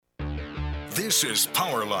This is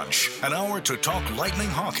Power Lunch, an hour to talk Lightning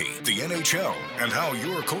hockey, the NHL, and how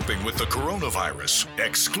you're coping with the coronavirus.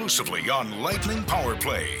 Exclusively on Lightning Power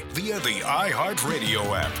Play via the iHeartRadio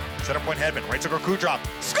app. Center point Hedman, right circle Kucherov.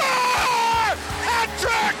 Score!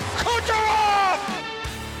 Hat-trick! Kucherov!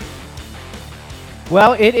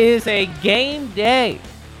 Well, it is a game day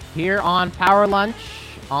here on Power Lunch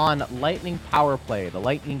on Lightning Power Play. The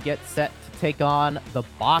Lightning get set to take on the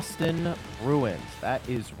Boston Bruins. That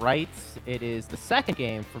is right. It is the second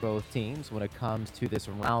game for both teams when it comes to this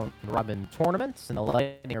round-robin tournament, and the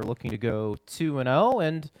Lightning are looking to go 2-0.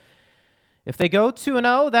 And if they go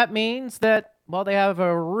 2-0, that means that, well, they have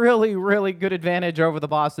a really, really good advantage over the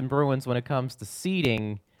Boston Bruins when it comes to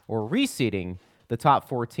seeding or reseeding the top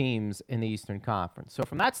four teams in the Eastern Conference. So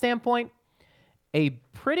from that standpoint, a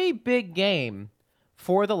pretty big game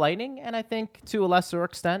for the Lightning, and I think to a lesser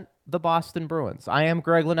extent, the Boston Bruins. I am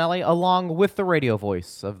Greg Linelli, along with the radio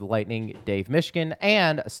voice of the Lightning, Dave Mishkin,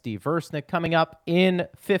 and Steve Versnick. Coming up in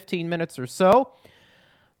 15 minutes or so,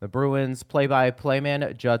 the Bruins play-by-play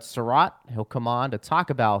man, Judd Surratt. He'll come on to talk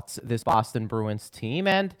about this Boston Bruins team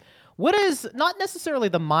and what is not necessarily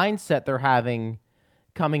the mindset they're having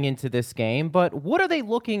coming into this game, but what are they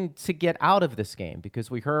looking to get out of this game? Because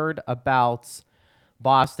we heard about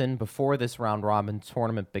Boston before this round-robin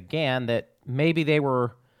tournament began that maybe they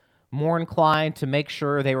were more inclined to make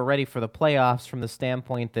sure they were ready for the playoffs from the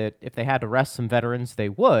standpoint that if they had to rest some veterans, they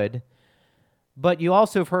would. But you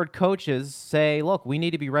also have heard coaches say, look, we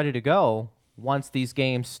need to be ready to go once these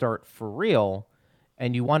games start for real.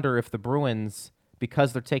 And you wonder if the Bruins,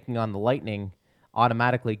 because they're taking on the Lightning,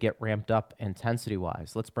 automatically get ramped up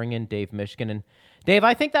intensity-wise. Let's bring in Dave Mishkin. And Dave,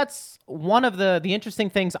 I think that's one of the interesting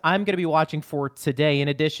things I'm going to be watching for today, in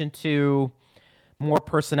addition to more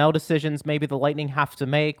personnel decisions maybe the Lightning have to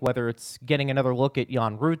make, whether it's getting another look at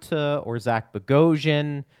Jan Rutta or Zach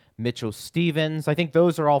Bogosian, Mitchell Stevens. I think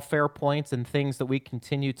those are all fair points and things that we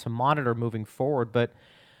continue to monitor moving forward. But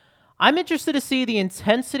I'm interested to see the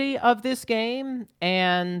intensity of this game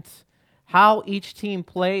and how each team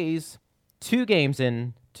plays 2 games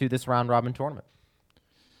into this round-robin tournament.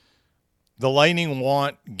 The Lightning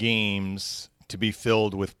want games to be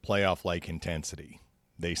filled with playoff-like intensity.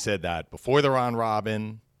 They said that before the round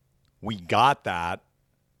robin. We got that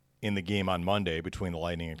in the game on Monday between the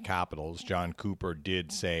Lightning and Capitals. John Cooper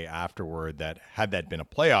did say afterward that had that been a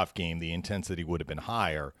playoff game, the intensity would have been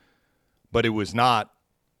higher, but it was not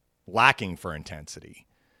lacking for intensity.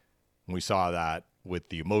 We saw that with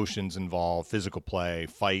the emotions involved, physical play,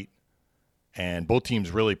 fight, and both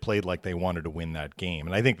teams really played like they wanted to win that game.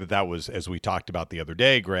 And I think that was, as we talked about the other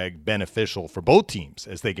day, Greg, beneficial for both teams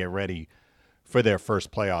as they get ready for their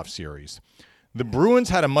first playoff series. The Bruins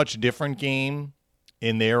had a much different game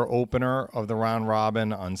in their opener of the round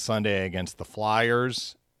robin on Sunday against the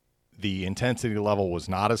Flyers. The intensity level was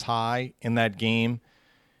not as high in that game,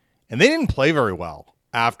 and they didn't play very well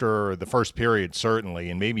after the first period, certainly,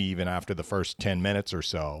 and maybe even after the first 10 minutes or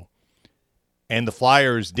so. And the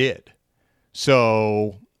Flyers did.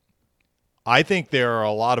 So I think there are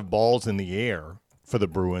a lot of balls in the air for the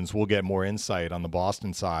Bruins. We'll get more insight on the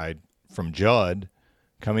Boston side from Judd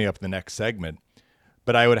coming up in the next segment.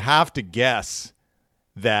 But I would have to guess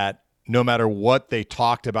that no matter what they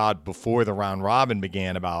talked about before the round robin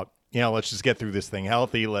began about, let's just get through this thing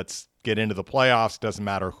healthy. Let's get into the playoffs. Doesn't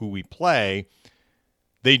matter who we play.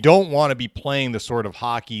 They don't want to be playing the sort of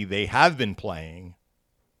hockey they have been playing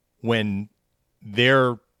when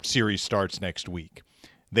their series starts next week.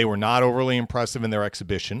 They were not overly impressive in their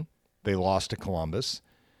exhibition. They lost to Columbus.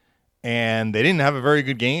 And they didn't have a very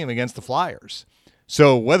good game against the Flyers.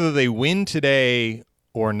 So whether they win today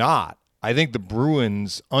or not, I think the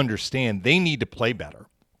Bruins understand they need to play better.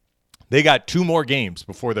 They got 2 more games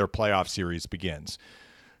before their playoff series begins.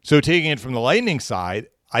 So taking it from the Lightning side,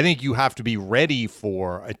 I think you have to be ready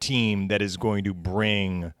for a team that is going to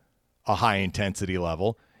bring a high intensity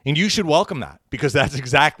level. And you should welcome that because that's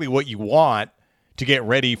exactly what you want to get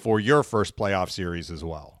ready for your first playoff series as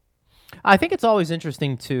well. I think it's always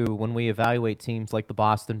interesting, too, when we evaluate teams like the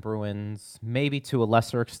Boston Bruins, maybe to a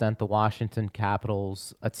lesser extent the Washington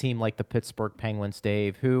Capitals, a team like the Pittsburgh Penguins,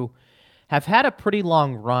 Dave, who have had a pretty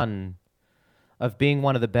long run of being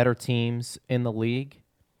one of the better teams in the league.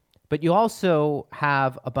 But you also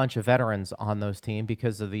have a bunch of veterans on those teams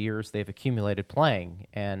because of the years they've accumulated playing.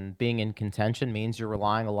 And being in contention means you're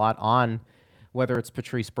relying a lot on whether it's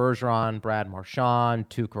Patrice Bergeron, Brad Marchand,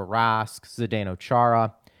 Tuukka Rask, Zdeno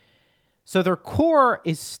Chara. So their core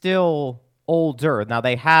is still older. Now,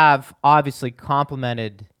 they have obviously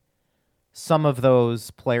complemented some of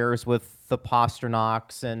those players with the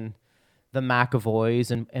Pasternaks and the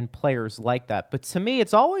McAvoys and players like that. But to me,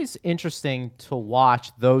 it's always interesting to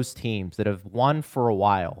watch those teams that have won for a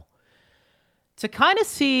while to kind of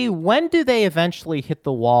see when do they eventually hit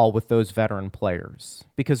the wall with those veteran players.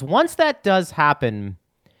 Because once that does happen,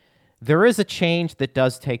 there is a change that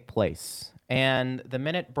does take place. And the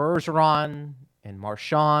minute Bergeron and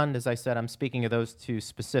Marchand, as I said, I'm speaking of those two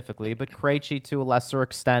specifically, but Krejci to a lesser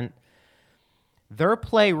extent, their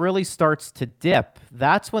play really starts to dip.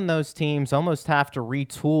 That's when those teams almost have to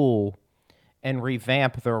retool and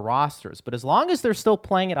revamp their rosters. But as long as they're still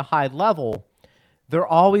playing at a high level, they're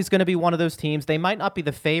always going to be one of those teams. They might not be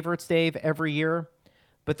the favorites, Dave, every year,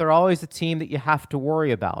 but they're always a team that you have to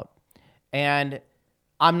worry about. And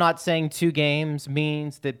I'm not saying 2 games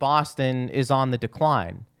means that Boston is on the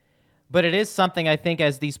decline, but it is something I think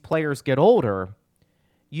as these players get older,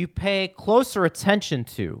 you pay closer attention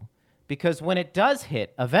to, because when it does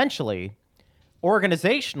hit eventually,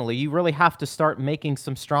 organizationally, you really have to start making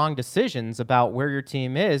some strong decisions about where your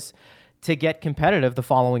team is to get competitive the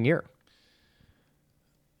following year.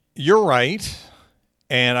 You're right.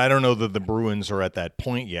 And I don't know that the Bruins are at that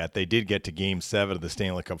point yet. They did get to Game 7 of the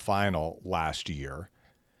Stanley Cup Final last year,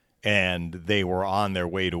 and they were on their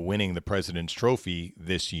way to winning the President's Trophy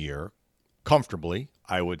this year comfortably,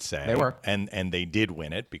 I would say. They were. And they did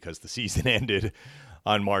win it because the season ended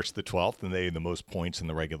on March the 12th, and they had the most points in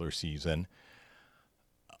the regular season.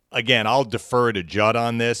 Again, I'll defer to Judd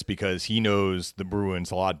on this because he knows the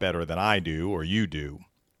Bruins a lot better than I do or you do.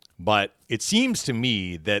 But it seems to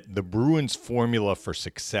me that the Bruins' formula for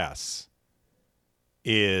success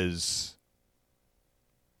is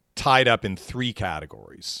tied up in 3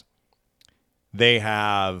 categories. They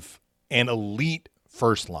have an elite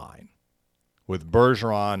first line with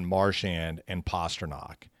Bergeron, Marchand, and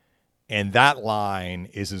Pastrnak. And that line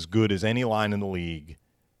is as good as any line in the league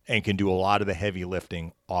and can do a lot of the heavy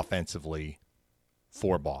lifting offensively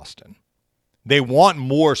for Boston. They want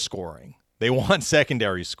more scoring. They want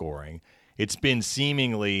secondary scoring. It's been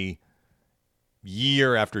seemingly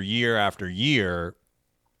year after year after year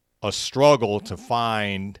a struggle to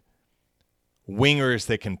find wingers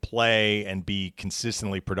that can play and be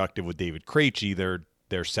consistently productive with David Krejci,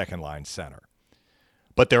 their second-line center.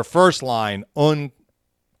 But their first line,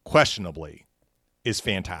 unquestionably, is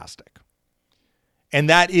fantastic. And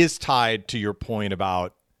that is tied to your point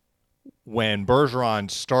about when Bergeron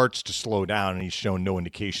starts to slow down, and he's shown no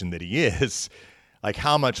indication that he is, like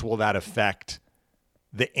how much will that affect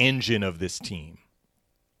the engine of this team?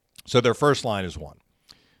 So their first line is one.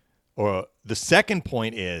 Or the second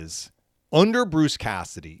point is, under Bruce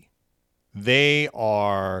Cassidy, they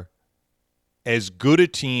are as good a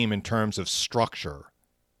team in terms of structure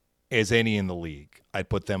as any in the league. I'd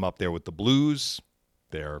put them up there with the Blues,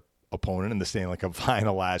 their opponent in the Stanley Cup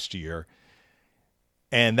Final last year.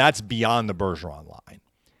 And that's beyond the Bergeron line.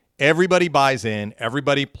 Everybody buys in.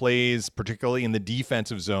 Everybody plays, particularly in the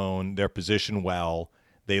defensive zone, their position well.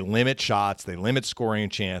 They limit shots. They limit scoring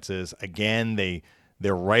chances. Again,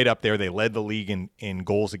 they're right up there. They led the league in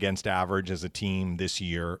goals against average as a team this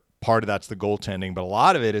year. Part of that's the goaltending, but a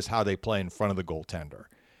lot of it is how they play in front of the goaltender.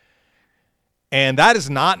 And that is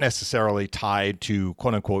not necessarily tied to,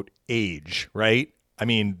 quote-unquote, age, right? I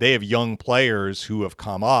mean, they have young players who have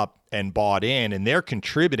come up and bought in, and they're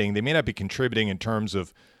contributing. They may not be contributing in terms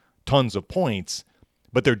of tons of points,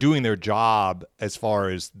 but they're doing their job as far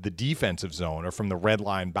as the defensive zone or from the red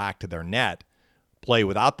line back to their net, play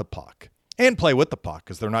without the puck and play with the puck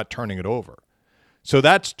because they're not turning it over. So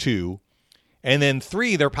that's 2. And then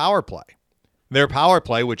 3, their power play. Their power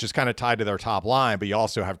play, which is kind of tied to their top line, but you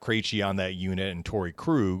also have Krejci on that unit and Torrey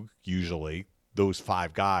Krug, usually, those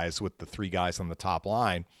 5 guys with the 3 guys on the top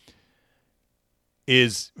line,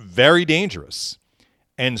 is very dangerous.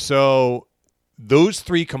 And so those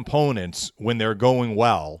 3 components, when they're going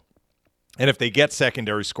well, and if they get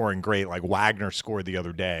secondary scoring great, like Wagner scored the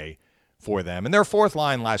other day for them, and their fourth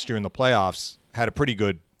line last year in the playoffs had a pretty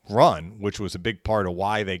good run, which was a big part of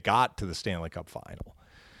why they got to the Stanley Cup Final.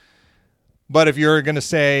 But if you're going to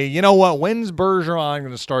say, you know what, when's Bergeron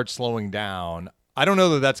going to start slowing down? I don't know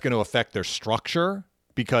that that's going to affect their structure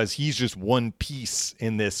because he's just one piece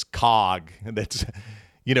in this cog that's,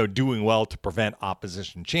 doing well to prevent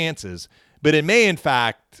opposition chances. But it may, in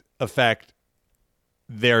fact, affect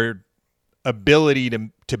their ability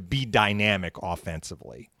to be dynamic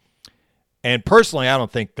offensively. And personally, I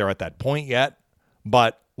don't think they're at that point yet.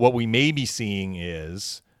 But what we may be seeing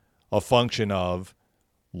is a function of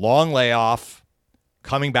long layoff,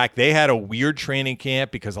 coming back. They had a weird training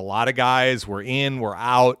camp because a lot of guys were in, were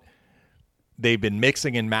out. They've been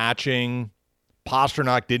mixing and matching.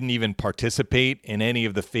 Pastrnak didn't even participate in any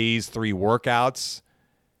of the Phase 3 workouts.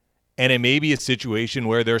 And it may be a situation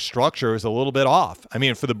where their structure is a little bit off. I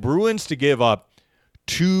mean, for the Bruins to give up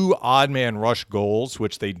 2 odd man rush goals,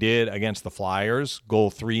 which they did against the Flyers, goal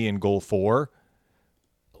 3 and goal 4,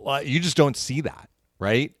 you just don't see that,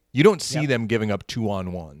 right? You don't see them giving up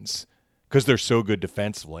 2-on-1s because they're so good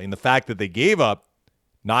defensively. And the fact that they gave up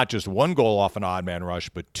not just 1 goal off an odd man rush,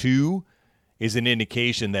 but 2 is an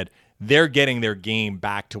indication that they're getting their game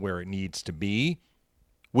back to where it needs to be,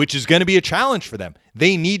 which is going to be a challenge for them.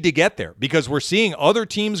 They need to get there because we're seeing other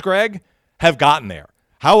teams, Greg, have gotten there.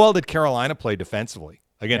 How well did Carolina play defensively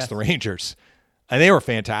against the Rangers? And they were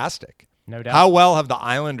fantastic. No doubt. How well have the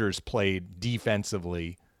Islanders played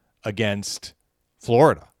defensively against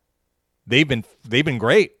Florida? They've been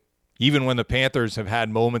great, even when the Panthers have had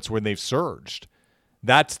moments when they've surged.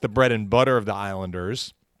 That's the bread and butter of the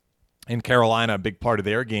Islanders. In Carolina, a big part of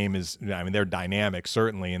their game is, I mean, they're dynamic,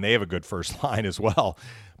 certainly, and they have a good first line as well.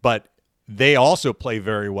 But they also play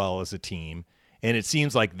very well as a team, and it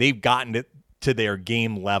seems like they've gotten it to their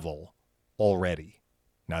game level already.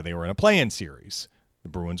 Now, they were in a play-in series. The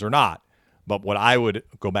Bruins are not. But what I would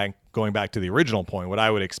going back to the original point, what I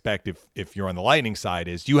would expect if you're on the Lightning side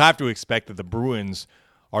is you have to expect that the Bruins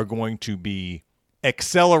are going to be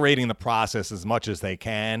accelerating the process as much as they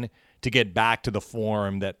can to get back to the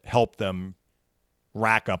form that helped them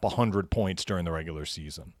rack up 100 points during the regular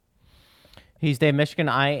season. He's Dave Michigan.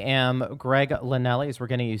 I am Greg Linelli. As we're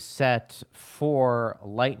getting you set for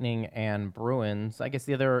Lightning and Bruins. I guess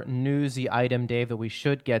the other newsy item, Dave, that we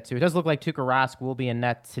should get to. It does look like Tuukka Rask will be in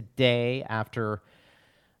net today after,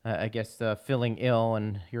 feeling ill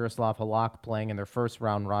and Yaroslav Halak playing in their first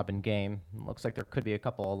round robin game. It looks like there could be a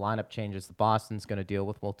couple of lineup changes that Boston's going to deal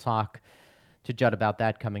with. We'll talk to Judd about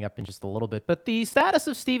that coming up in just a little bit. But the status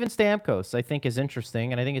of Steven Stamkos, I think, is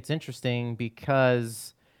interesting. And I think it's interesting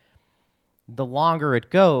because the longer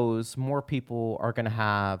it goes, more people are going to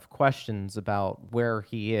have questions about where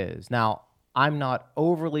he is. Now, I'm not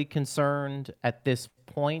overly concerned at this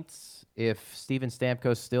point if Steven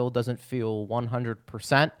Stamkos still doesn't feel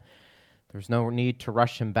 100%. There's no need to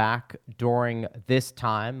rush him back during this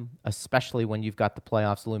time, especially when you've got the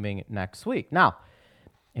playoffs looming next week. Now,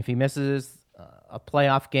 if he misses a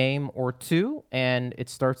playoff game or two and it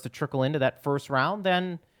starts to trickle into that first round,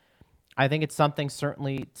 then I think it's something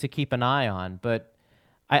certainly to keep an eye on. But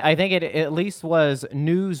I think it at least was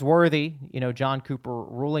newsworthy, John Cooper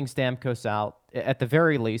ruling Stamkos out at the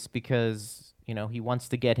very least because, he wants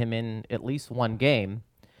to get him in at least one game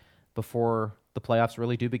before the playoffs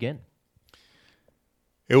really do begin.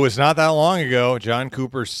 It was not that long ago. John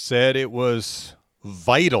Cooper said it was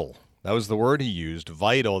vital. That was the word he used,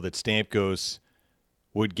 vital, that Stamkos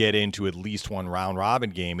would get into at least one round-robin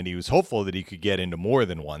game, and he was hopeful that he could get into more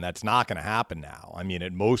than one. That's not going to happen now. I mean,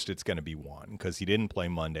 at most it's going to be one because he didn't play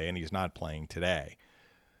Monday and he's not playing today.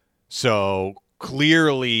 So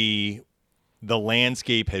clearly the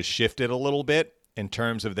landscape has shifted a little bit in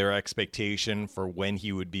terms of their expectation for when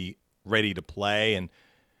he would be ready to play, and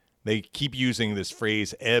they keep using this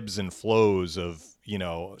phrase ebbs and flows of,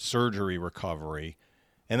 surgery recovery.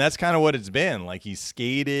 And that's kind of what it's been. Like, he's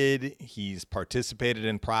skated, he's participated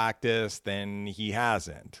in practice, then he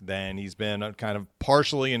hasn't. Then he's been kind of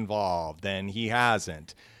partially involved, then he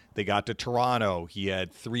hasn't. They got to Toronto. He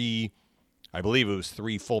had 3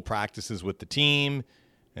 full practices with the team,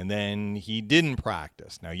 and then he didn't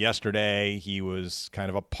practice. Now, yesterday, he was kind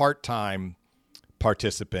of a part-time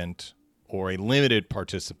participant or a limited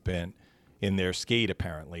participant in their skate,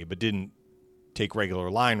 apparently, but didn't take regular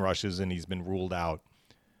line rushes, and he's been ruled out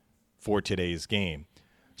for today's game.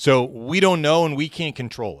 So we don't know and we can't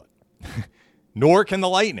control it. Nor can the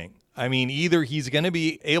Lightning. I mean, either he's going to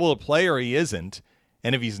be able to play or he isn't.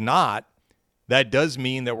 And if he's not, that does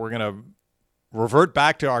mean that we're going to revert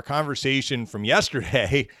back to our conversation from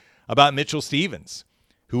yesterday about Mitchell Stephens,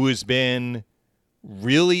 who has been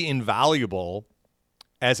really invaluable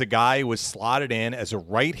as a guy who was slotted in as a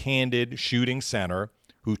right-handed shooting center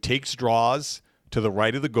who takes draws to the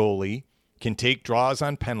right of the goalie, can take draws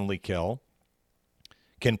on penalty kill,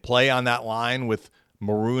 can play on that line with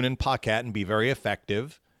Maroon and Paquette and be very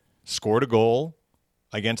effective, scored a goal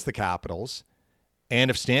against the Capitals. And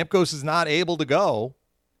if Stamkos is not able to go,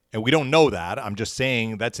 and we don't know that, I'm just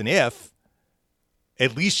saying that's an if,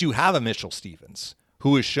 at least you have a Mitchell Stephens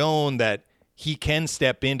who has shown that he can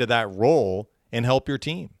step into that role and help your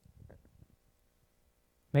team.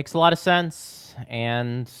 Makes a lot of sense,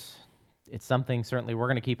 and it's something certainly we're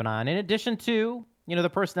going to keep an eye on. In addition to, the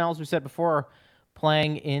personnel, as we said before,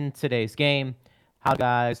 playing in today's game, how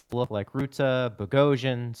guys look like Ruta,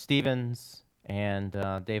 Bogosian, Stephens, and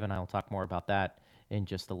Dave and I will talk more about that in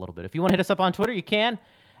just a little bit. If you want to hit us up on Twitter, you can,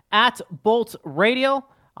 @Bolt Radio.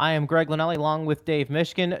 I am Greg Linnelli along with Dave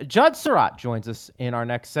Mishkin. Judd Surratt joins us in our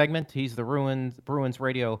next segment. He's the Bruins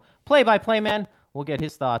radio play-by-play man. We'll get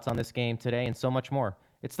his thoughts on this game today and so much more.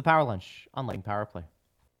 It's the Power Lunch on Lightning Power Play.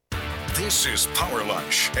 This is Power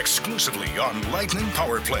Lunch, exclusively on Lightning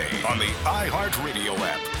Power Play on the iHeartRadio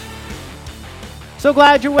app. So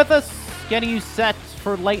glad you're with us, getting you set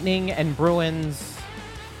for Lightning and Bruins.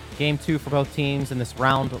 Game 2 for both teams in this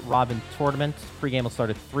round-robin tournament. Pre-game will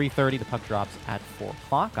start at 3:30. The puck drops at 4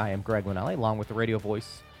 o'clock. I am Greg Linnelli, along with the radio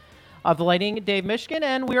voice of the Lightning, Dave Mishkin,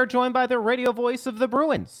 and we are joined by the radio voice of the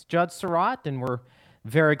Bruins, Judd Surratt, and we're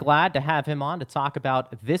very glad to have him on to talk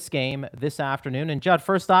about this game this afternoon. And Judd,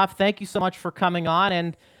 first off, thank you so much for coming on.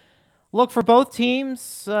 And look, for both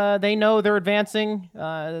teams, they know they're advancing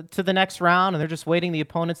to the next round, and they're just waiting the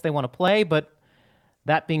opponents they want to play, but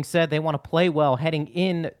that being said, they want to play well heading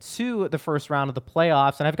into the first round of the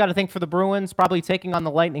playoffs. And I've got to think for the Bruins, probably taking on the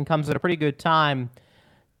Lightning comes at a pretty good time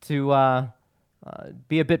to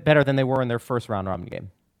be a bit better than they were in their first round robin game.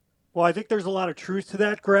 Well, I think there's a lot of truth to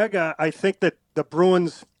that, Greg. I think that the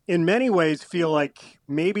Bruins, in many ways, feel like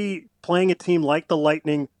maybe playing a team like the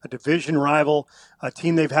Lightning, a division rival, a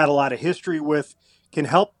team they've had a lot of history with, can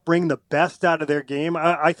help bring the best out of their game.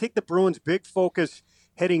 I think the Bruins' big focus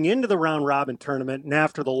heading into the round-robin tournament and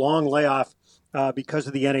after the long layoff because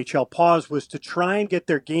of the NHL pause was to try and get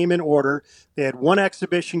their game in order. They had one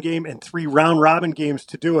exhibition game and 3 round-robin games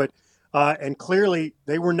to do it. And clearly,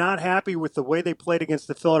 they were not happy with the way they played against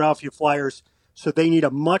the Philadelphia Flyers, so they need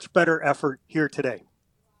a much better effort here today.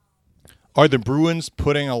 Are the Bruins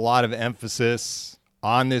putting a lot of emphasis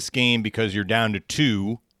on this game because you're down to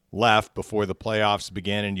 2 left before the playoffs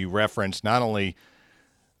begin, and you referenced not only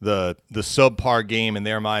the subpar game in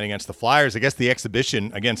their mind against the Flyers. I guess the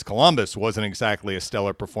exhibition against Columbus wasn't exactly a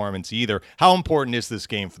stellar performance either. How important is this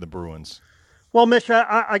game for the Bruins? Well, Mitch,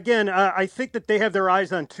 I think that they have their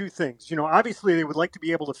eyes on 2 things. You know, obviously they would like to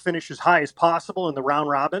be able to finish as high as possible in the round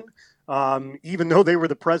robin, even though they were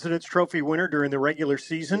the President's Trophy winner during the regular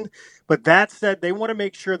season. But that said, they want to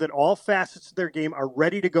make sure that all facets of their game are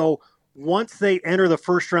ready to go once they enter the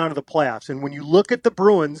first round of the playoffs. And when you look at the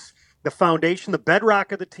Bruins, the foundation, the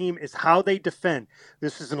bedrock of the team is how they defend.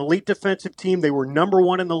 This is an elite defensive team. They were number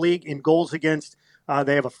 1 in the league in goals against.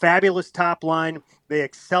 They have a fabulous top line. They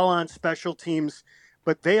excel on special teams,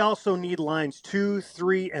 but they also need lines 2,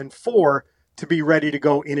 3, and 4 to be ready to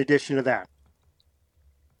go in addition to that.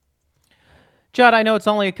 Judd, I know it's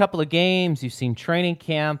only a couple of games. You've seen training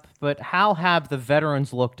camp, but how have the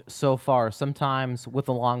veterans looked so far? Sometimes with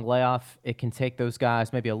a long layoff, it can take those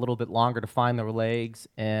guys maybe a little bit longer to find their legs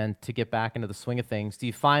and to get back into the swing of things. Do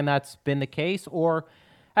you find that's been the case, or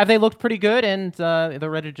have they looked pretty good and they're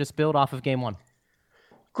ready to just build off of game 1?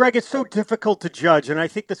 Greg, it's so difficult to judge, and I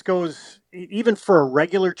think this goes even for a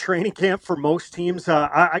regular training camp for most teams.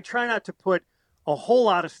 I try not to put a whole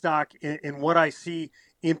lot of stock in what I see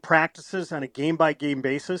in practices on a game-by-game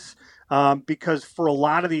basis because for a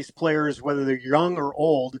lot of these players, whether they're young or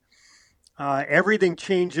old, everything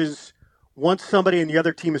changes once somebody in the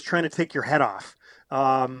other team is trying to take your head off.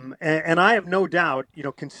 And I have no doubt, you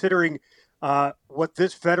know, considering what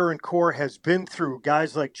this veteran core has been through,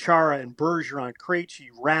 guys like Chara and Bergeron, Krejci,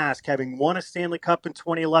 Rask, having won a Stanley Cup in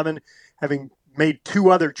 2011, having made 2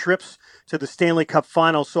 other trips to the Stanley Cup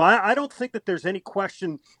Finals. So I don't think that there's any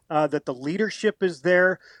question that the leadership is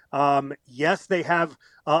there. Yes, they have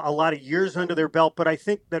a lot of years under their belt, but I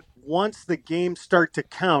think that once the games start to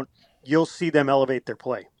count, you'll see them elevate their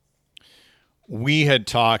play. We had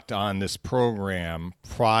talked on this program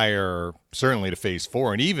prior, certainly to Phase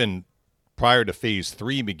 4, and even prior to Phase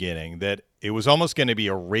 3 beginning, that it was almost going to be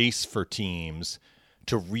a race for teams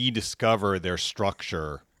to rediscover their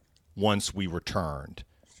structure once we returned.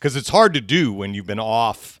 Because it's hard to do when you've been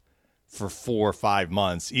off for 4 or 5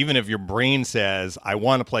 months. Even if your brain says, I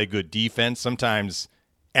want to play good defense, sometimes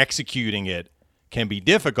executing it can be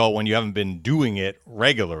difficult when you haven't been doing it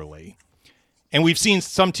regularly. And we've seen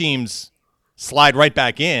some teams slide right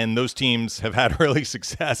back in. Those teams have had early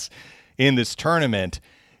success in this tournament.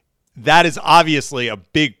 That is obviously a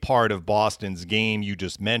big part of Boston's game. You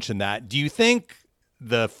just mentioned that. Do you think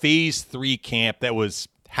the Phase 3 camp that was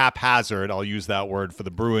haphazard, I'll use that word, for the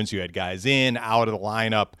Bruins, you had guys in, out of the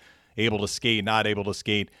lineup, able to skate, not able to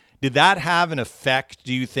skate, did that have an effect,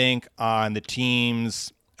 do you think, on the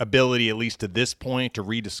team's ability, at least to this point, to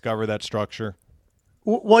rediscover that structure?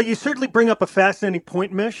 Well, you certainly bring up a fascinating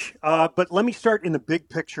point, Mish, but let me start in the big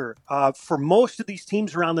picture. For most of these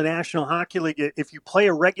teams around the National Hockey League, if you play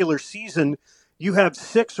a regular season, you have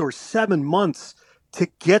 6 or 7 months to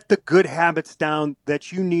get the good habits down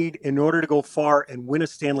that you need in order to go far and win a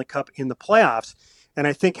Stanley Cup in the playoffs. And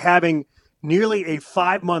I think having nearly a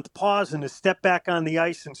 5-month pause and a step back on the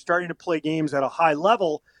ice and starting to play games at a high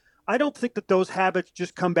level, I don't think that those habits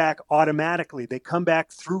just come back automatically. They come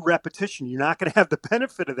back through repetition. You're not going to have the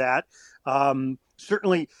benefit of that.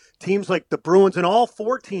 Certainly, teams like the Bruins and all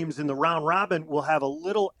 4 teams in the round robin will have a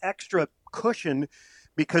little extra cushion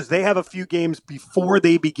because they have a few games before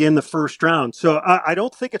they begin the first round. So I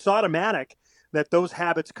don't think it's automatic that those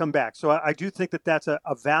habits come back. So I do think that that's a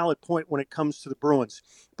valid point when it comes to the Bruins.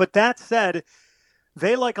 But that said,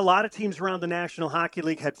 they, like a lot of teams around the National Hockey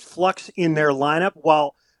League, had flux in their lineup,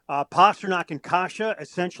 while Pastrnak and Kasha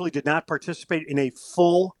essentially did not participate in a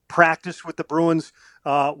full practice with the Bruins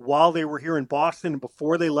while they were here in Boston and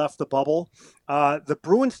before they left the bubble. The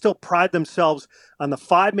Bruins still pride themselves on the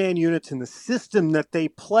 5-man units and the system that they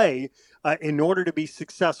play in order to be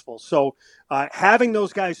successful. So having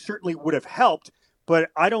those guys certainly would have helped, but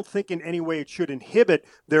I don't think in any way it should inhibit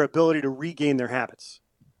their ability to regain their habits.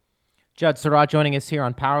 Judd Surratt joining us here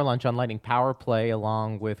on Power Lunch on Lightning Power Play,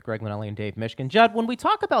 along with Greg Manelli and Dave Mishkin. Judd, when we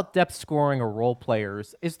talk about depth scoring or role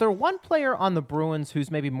players, is there one player on the Bruins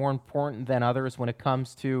who's maybe more important than others when it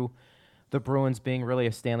comes to the Bruins being really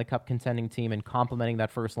a Stanley Cup contending team and complementing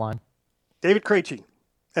that first line? David Krejci.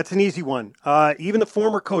 That's an easy one. Even the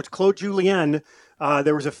former coach, Claude Julien,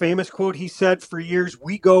 there was a famous quote he said for years,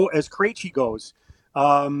 "We go as Krejci goes."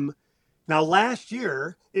 Now, last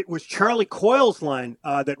year, it was Charlie Coyle's line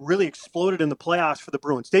that really exploded in the playoffs for the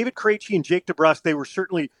Bruins. David Krejci and Jake DeBrusk, they were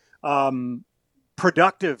certainly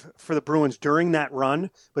productive for the Bruins during that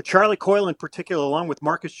run. But Charlie Coyle in particular, along with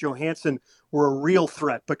Marcus Johansson, were a real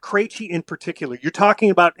threat. But Krejci in particular, you're talking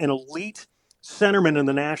about an elite centerman in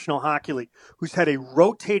the National Hockey League who's had a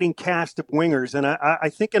rotating cast of wingers. And I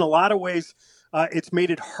think in a lot of ways, it's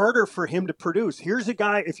made it harder for him to produce. Here's a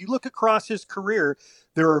guy, if you look across his career,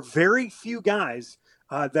 there are very few guys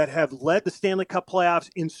that have led the Stanley Cup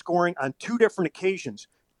playoffs in scoring on 2 different occasions.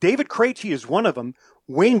 David Krejci is one of them.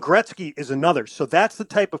 Wayne Gretzky is another. So that's the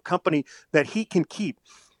type of company that he can keep.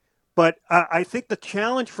 But I think the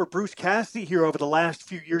challenge for Bruce Cassidy here over the last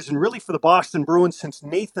few years, and really for the Boston Bruins since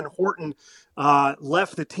Nathan Horton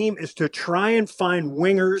left the team, is to try and find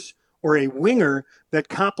wingers or a winger that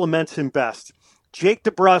complements him best. Jake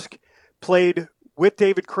DeBrusk played with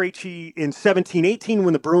David Krejci in 17-18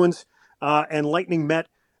 when the Bruins and Lightning met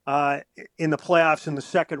in the playoffs in the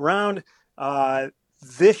second round.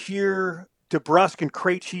 This year, DeBrusk and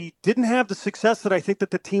Krejci didn't have the success that I think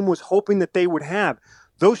that the team was hoping that they would have.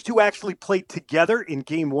 Those two actually played together in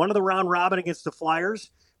game 1 of the round robin against the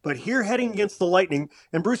Flyers. But here heading against the Lightning,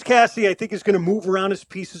 and Bruce Cassidy, I think, is going to move around his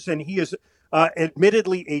pieces, and he is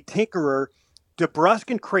admittedly a tinkerer.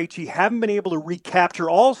 DeBrusk and Krejci haven't been able to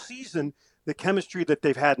recapture all season the chemistry that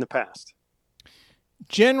they've had in the past.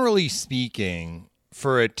 Generally speaking,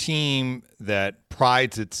 for a team that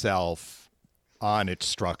prides itself on its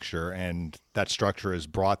structure, and that structure has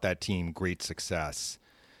brought that team great success,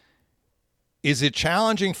 is it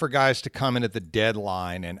challenging for guys to come in at the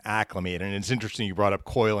deadline and acclimate? And it's interesting you brought up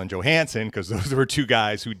Coyle and Johansson, because those were 2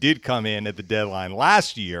 guys who did come in at the deadline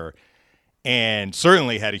last year and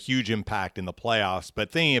certainly had a huge impact in the playoffs.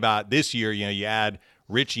 But thinking about this year, you add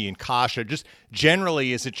Ritchie and Kasha. Just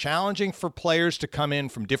generally, is it challenging for players to come in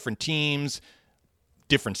from different teams,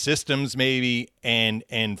 different systems maybe, and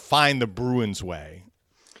find the Bruins way?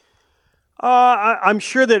 I'm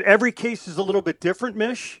sure that every case is a little bit different,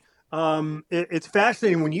 Mish. It's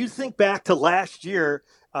fascinating. When you think back to last year,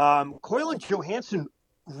 Coyle and Johansson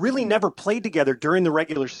really never played together during the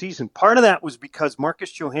regular season. Part of that was because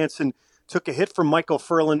Marcus Johansson took a hit from Michael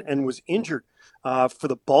Ferland and was injured for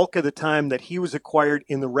the bulk of the time that he was acquired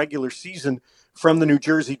in the regular season from the New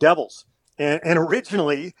Jersey Devils. And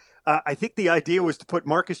originally, I think the idea was to put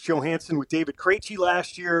Marcus Johansson with David Krejci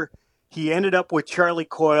last year. He ended up with Charlie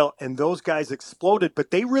Coyle, and those guys exploded,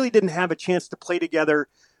 but they really didn't have a chance to play together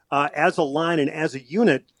as a line and as a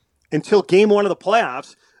unit until game 1 of the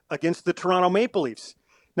playoffs against the Toronto Maple Leafs.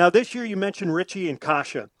 Now, this year you mentioned Ritchie and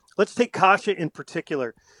Kasha. Let's take Kasha in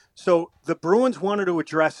particular. So the Bruins wanted to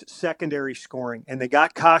address secondary scoring, and they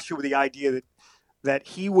got Kasha with the idea that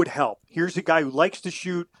he would help. Here's a guy who likes to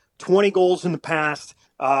shoot, 20 goals in the past.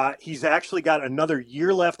 He's actually got another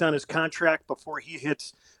year left on his contract before he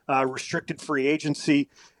hits restricted free agency.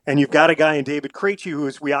 And you've got a guy in David Krejci who,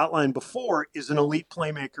 as we outlined before, is an elite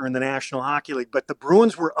playmaker in the National Hockey League. But the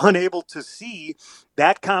Bruins were unable to see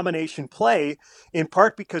that combination play, in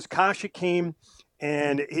part because Kasha came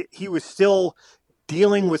and he was still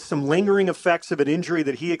dealing with some lingering effects of an injury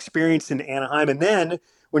that he experienced in Anaheim. And then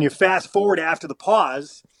when you fast forward after the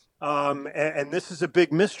pause, and this is a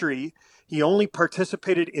big mystery, he only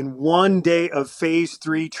participated in 1 day of Phase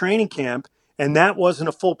 3 training camp, and that wasn't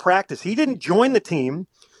a full practice. He didn't join the team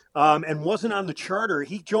and wasn't on the charter.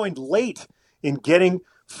 He joined late in getting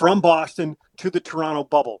from Boston to the Toronto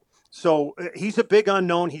bubble. So he's a big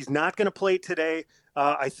unknown. He's not going to play today.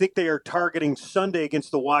 I think they are targeting Sunday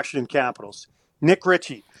against the Washington Capitals. Nick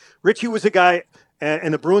Ritchie. Ritchie was a guy,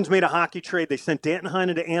 and the Bruins made a hockey trade. They sent Danton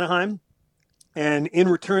Heinen to Anaheim, and in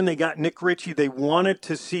return they got Nick Ritchie. They wanted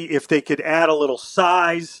to see if they could add a little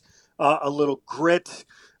size, a little grit.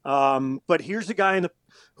 But here's a guy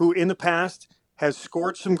who in the past has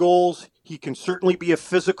scored some goals. He can certainly be a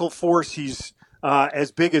physical force. He's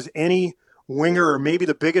as big as any winger, or maybe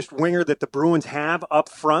the biggest winger that the Bruins have up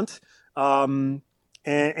front.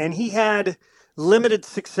 And he had limited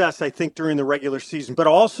success, I think, during the regular season, but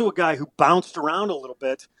also a guy who bounced around a little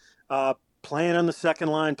bit, playing on the second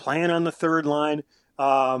line, playing on the third line.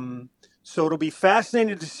 So it'll be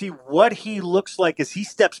fascinating to see what he looks like as he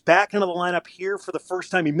steps back into the lineup here for the first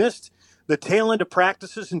time. He missed the tail end of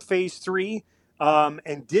practices in Phase 3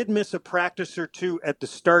 and did miss a practice or two at the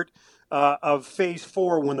start of Phase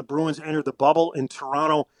 4 when the Bruins entered the bubble in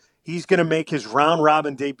Toronto. He's going to make his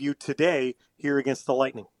round-robin debut today here against the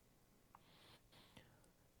Lightning.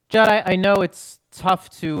 Judd, I know it's tough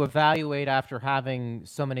to evaluate after having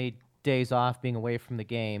so many days off, being away from the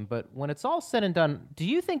game, but when it's all said and done, do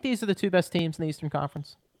you think these are the two best teams in the Eastern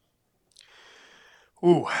Conference?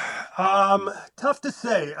 Tough to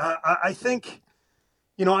say. I think,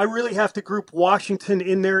 I really have to group Washington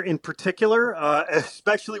in there in particular,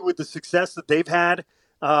 especially with the success that they've had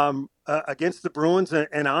against the Bruins.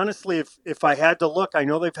 And honestly, if I had to look, I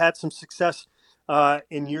know they've had some success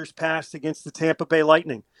in years past against the Tampa Bay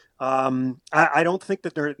Lightning. I don't think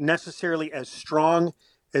that they're necessarily as strong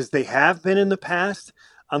as they have been in the past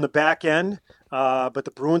on the back end, but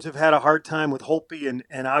the Bruins have had a hard time with Holtby,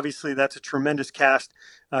 and obviously that's a tremendous cast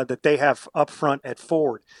that they have up front at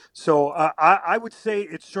forward. So I would say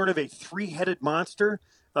it's sort of a three-headed monster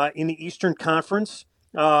in the Eastern Conference.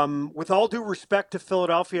 With all due respect to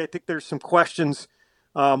Philadelphia, I think there's some questions.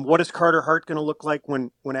 What is Carter Hart going to look like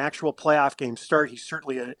when actual playoff games start? He's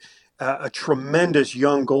certainly a tremendous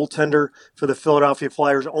young goaltender for the Philadelphia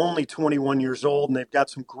Flyers, only 21 years old, and they've got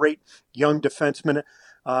some great young defensemen.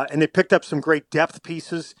 And they picked up some great depth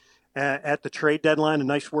pieces at the trade deadline. A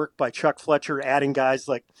nice work by Chuck Fletcher, adding guys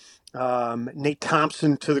like Nate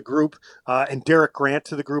Thompson to the group and Derek Grant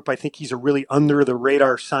to the group. I think he's a really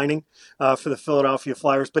under-the-radar signing for the Philadelphia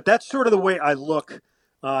Flyers. But that's sort of the way I look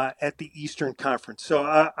at the Eastern Conference. So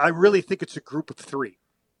I really think it's a group of three.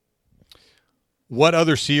 What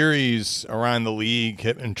other series around the league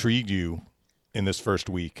have intrigued you in this first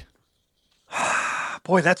week?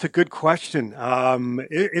 Boy, that's a good question.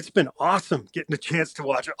 It's been awesome getting a chance to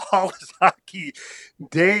watch all this hockey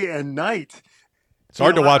day and night. It's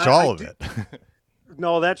hard to watch all of it.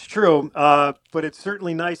 No, that's true. But it's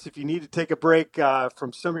certainly nice if you need to take a break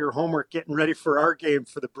from some of your homework getting ready for our game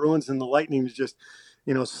for the Bruins and the Lightning to just,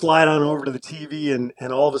 slide on over to the TV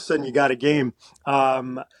and all of a sudden you got a game.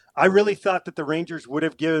 I really thought that the Rangers would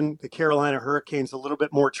have given the Carolina Hurricanes a little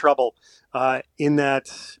bit more trouble in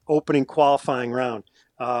that opening qualifying round.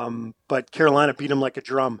 But Carolina beat them like a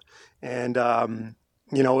drum. And, I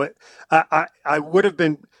would have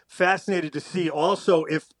been fascinated to see also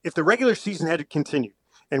if the regular season had continued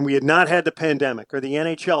and we had not had the pandemic or the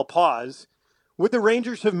NHL pause, would the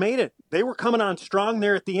Rangers have made it? They were coming on strong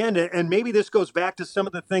there at the end. And maybe this goes back to some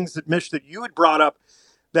of the things that, Mitch, that you had brought up,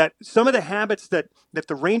 that some of the habits that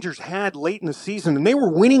the Rangers had late in the season, and they were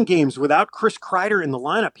winning games without Chris Kreider in the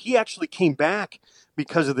lineup. He actually came back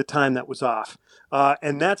because of the time that was off.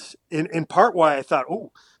 And that's in part why I thought,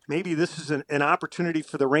 maybe this is an opportunity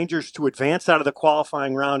for the Rangers to advance out of the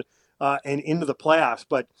qualifying round and into the playoffs.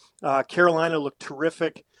 But Carolina looked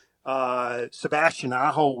terrific. Sebastian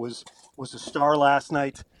Aho was a star last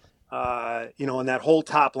night. And that whole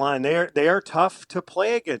top line, they are tough to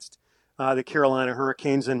play against. The Carolina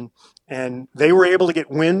Hurricanes, and they were able to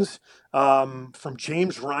get wins from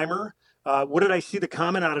James Reimer. What did I see the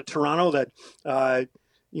comment out of Toronto that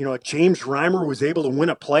James Reimer was able to win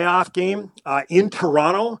a playoff game in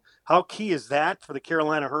Toronto? How key is that for the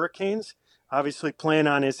Carolina Hurricanes? Obviously playing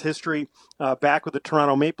on his history back with the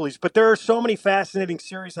Toronto Maple Leafs. But there are so many fascinating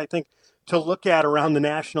series, I think, to look at around the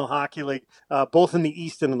National Hockey League, both in the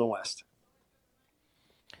East and in the West.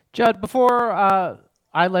 Judd, before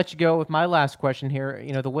I let you go with my last question here.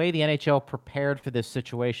 The way the NHL prepared for this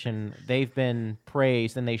situation, they've been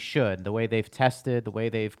praised, and they should. The way they've tested, the way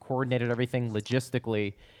they've coordinated everything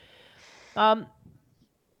logistically.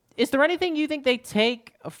 Is there anything you think they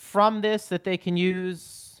take from this that they can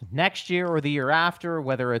use next year or the year after,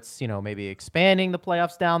 whether it's, maybe expanding the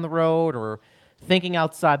playoffs down the road or thinking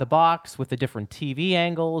outside the box with the different TV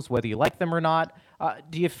angles, whether you like them or not.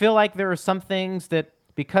 Do you feel like there are some things that,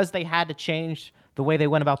 because they had to change the way they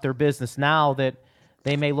went about their business now, that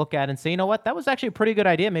they may look at and say, you know what, that was actually a pretty good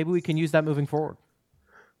idea. Maybe we can use that moving forward?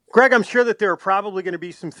 Greg, I'm sure that there are probably going to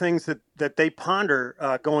be some things that they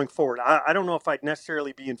ponder going forward. I don't know if I'd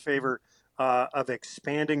necessarily be in favor of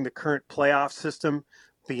expanding the current playoff system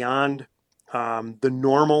beyond the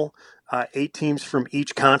normal 8 teams from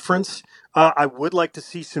each conference. I would like to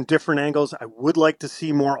see some different angles. I would like to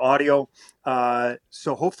see more audio.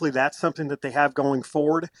 So hopefully that's something that they have going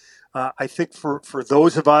forward. I think for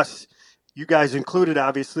those of us, you guys included,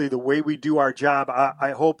 obviously, the way we do our job,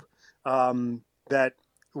 I hope that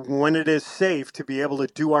when it is safe to be able to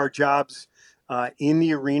do our jobs in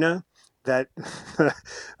the arena, that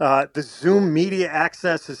the Zoom media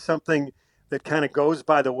access is something that kind of goes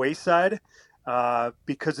by the wayside,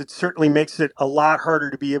 because it certainly makes it a lot harder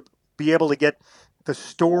to be able to get the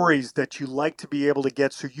stories that you like to be able to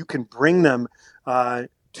get, so you can bring them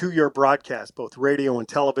to your broadcast, both radio and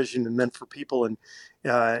television, and then for people in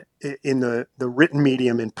the written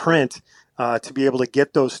medium in print, to be able to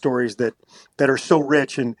get those stories that are so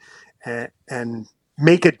rich and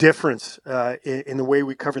make a difference in the way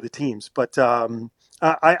we cover the teams. But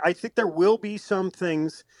I think there will be some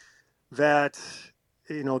things that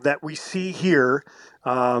that we see here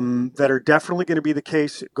that are definitely going to be the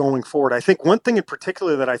case going forward. I think one thing in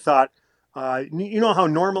particular that I thought, how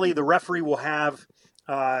normally the referee will have,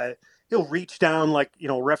 he'll reach down like,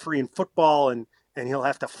 referee in football, and he'll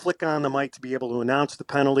have to flick on the mic to be able to announce the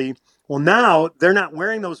penalty. Well, now they're not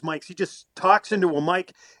wearing those mics. He just talks into a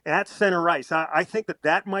mic at center ice. I think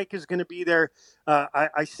that mic is going to be there.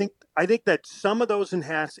 I think that some of those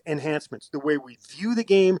enhancements, the way we view the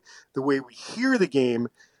game, the way we hear the game,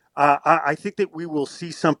 I think that we will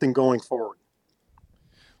see something going forward.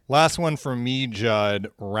 Last one for me,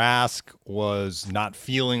 Judd. Rask was not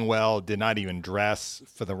feeling well, did not even dress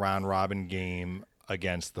for the round-robin game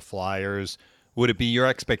against the Flyers. Would it be your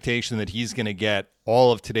expectation that he's going to get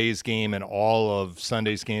all of today's game and all of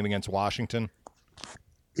Sunday's game against Washington?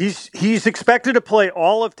 He's expected to play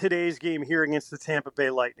all of today's game here against the Tampa Bay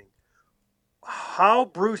Lightning. How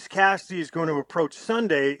Bruce Cassidy is going to approach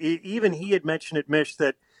Sunday, even he had mentioned at Mish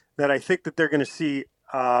that I think that they're going to see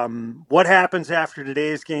what happens after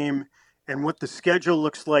today's game and what the schedule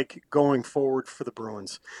looks like going forward for the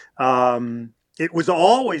Bruins. It was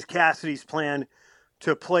always Cassidy's plan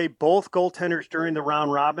to play both goaltenders during the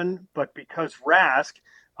round robin, but because Rask,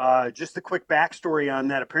 just a quick backstory on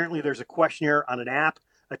that, apparently there's a questionnaire on an app,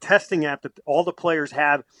 a testing app that all the players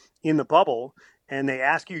have in the bubble, and they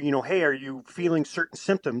ask you, hey, are you feeling certain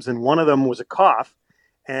symptoms? And one of them was a cough,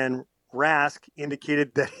 and Rask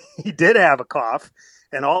indicated that he did have a cough,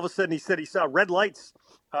 and all of a sudden he said he saw red lights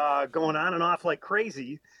going on and off like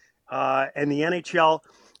crazy, and the NHL,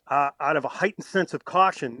 out of a heightened sense of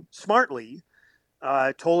caution, smartly,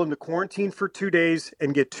 told him to quarantine for 2 days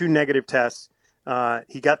and get 2 negative tests.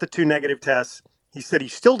 He got the 2 negative tests. He said he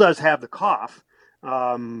still does have the cough,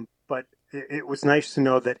 but it was nice to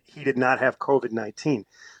know that he did not have COVID-19.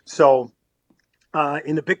 So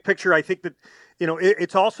in the big picture, I think that,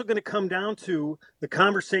 it's also going to come down to the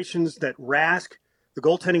conversations that Rask, the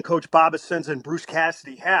goaltending coach Bob Essensa, and Bruce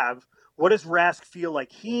Cassidy have. What does Rask feel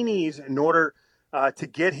like he needs in order to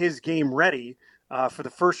get his game ready for the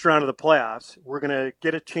first round of the playoffs? We're going to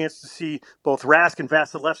get a chance to see both Rask and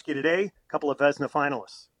Vasilevsky today, a couple of Vezina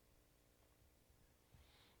finalists.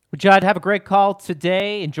 Well, Judd, have a great call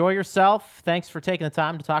today. Enjoy yourself. Thanks for taking the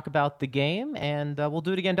time to talk about the game, and we'll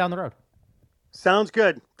do it again down the road. Sounds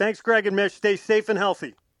good. Thanks, Greg and Mitch. Stay safe and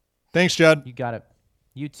healthy. Thanks, Judd. You got it.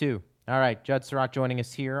 You too. All right, Judd Surratt joining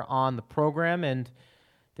us here on the program, and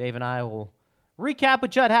Dave and I will recap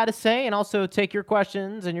what Judd had to say and also take your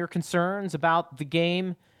questions and your concerns about the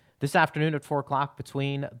game this afternoon at 4 o'clock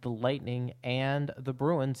between the Lightning and the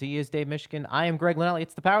Bruins. He is Dave Mishkin. I am Greg Linelli.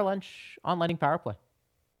 It's the Power Lunch on Lightning Power Play.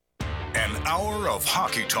 An hour of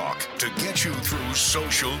hockey talk to get you through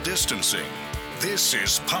social distancing. This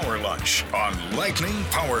is Power Lunch on Lightning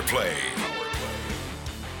Power Play.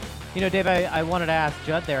 Dave, I wanted to ask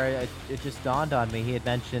Judd there. It just dawned on me. He had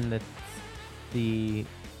mentioned that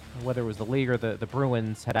whether it was the league or the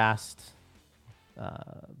Bruins had asked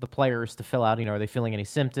the players to fill out, are they feeling any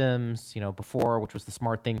symptoms, before, which was the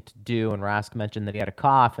smart thing to do. And Rask mentioned that he had a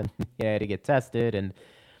cough and he had to get tested and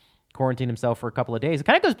quarantine himself for a couple of days. It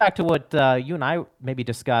kind of goes back to what you and I maybe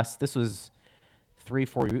discussed. This was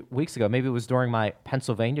 3-4 weeks ago. Maybe it was during my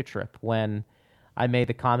Pennsylvania trip when I made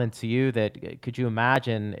the comment to you that could you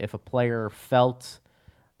imagine if a player felt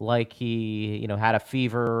like he, had a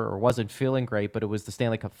fever or wasn't feeling great, but it was the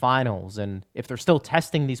Stanley Cup Finals. And if they're still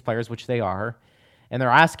testing these players, which they are, and they're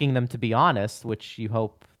asking them to be honest, which you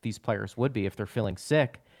hope these players would be if they're feeling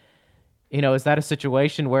sick, is that a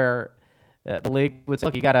situation where the league would say,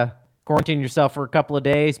 look, you got to quarantine yourself for a couple of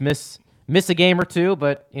days, miss a game or two,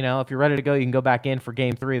 but, if you're ready to go, you can go back in for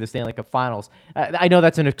Game 3 of the Stanley Cup Finals. I know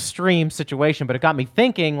that's an extreme situation, but it got me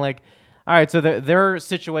thinking, all right, so their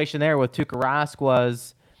situation there with Tuukka Rask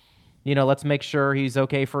was, let's make sure he's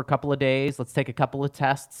okay for a couple of days. Let's take a couple of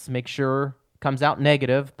tests, make sure comes out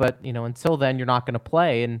negative. But, until then, you're not going to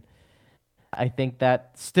play. And I think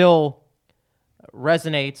that still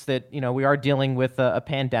resonates that, we are dealing with a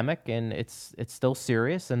pandemic and it's still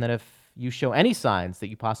serious. And that if you show any signs that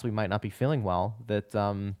you possibly might not be feeling well, that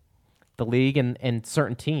the league and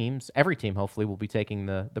certain teams, every team hopefully, will be taking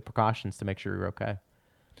the precautions to make sure you're okay.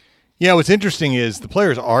 Yeah, what's interesting is the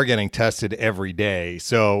players are getting tested every day.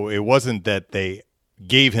 So it wasn't that they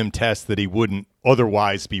gave him tests that he wouldn't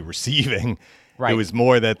otherwise be receiving. Right. It was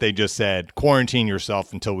more that they just said, quarantine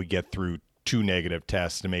yourself until we get through 2 negative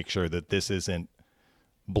tests to make sure that this isn't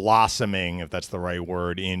blossoming, if that's the right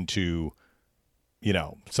word, into,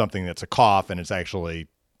 something that's a cough and it's actually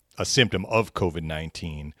a symptom of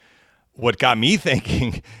COVID-19. What got me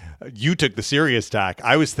thinking, you took the serious tack.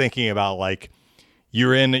 I was thinking about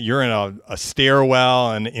you're in a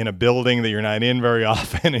stairwell and in a building that you're not in very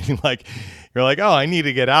often, and you're like, oh, I need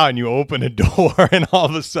to get out, and you open a door, and all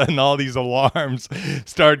of a sudden, all these alarms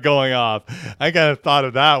start going off. I kind of thought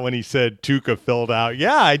of that when he said Tuukka filled out.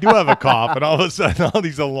 Yeah, I do have a cough, and all of a sudden, all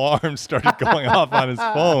these alarms started going off on his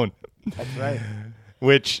phone. That's right.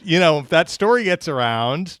 Which, if that story gets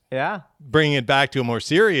around, bringing it back to a more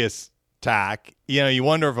serious tack, you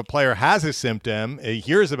wonder if a player has a symptom, he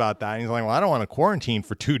hears about that, and he's like, well, I don't want to quarantine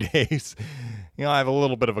for 2 days. I have a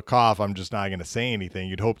little bit of a cough. I'm just not going to say anything.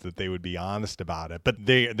 You'd hope that they would be honest about it, but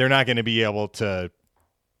they're not going to be able to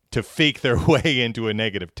fake their way into a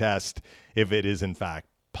negative test if it is in fact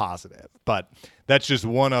positive. But that's just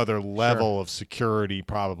one other level of security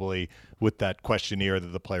probably with that questionnaire that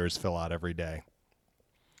the players fill out every day.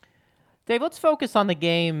 Dave, let's focus on the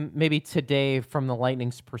game maybe today from the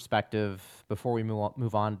Lightning's perspective before we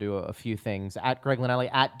move on to a few things. At Greg Linelli,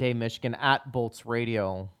 at Dave Michigan, at Bolts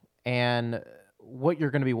Radio, and what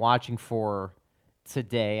you're going to be watching for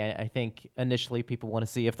today. I think initially people want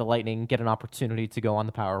to see if the Lightning get an opportunity to go on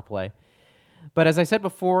the power play. But as I said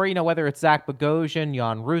before, whether it's Zach Bogosian,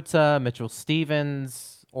 Jan Rutta, Mitchell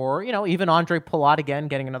Stevens, or, even Andre Palat again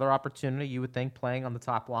getting another opportunity, you would think playing on the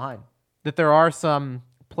top line, that there are some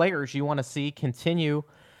players you want to see continue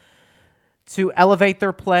to elevate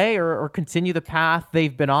their play or continue the path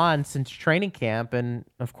they've been on since training camp. And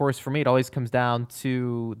of course, for me, it always comes down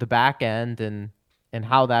to the back end and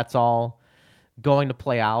how that's all going to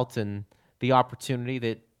play out and the opportunity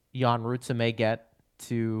that Jan Rutta may get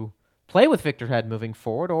to play with Victor Hedman moving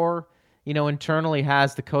forward, or, internally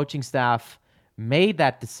has the coaching staff made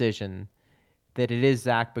that decision that it is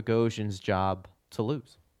Zach Bogosian's job to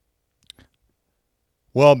lose?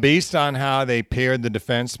 Well, based on how they paired the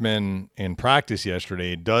defensemen in practice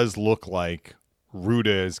yesterday, it does look like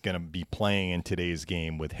Rutta is going to be playing in today's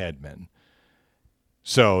game with Hedman.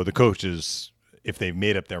 So the coaches, if they've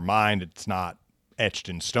made up their mind, it's not etched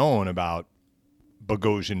in stone about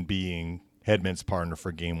Bogosian being Hedman's partner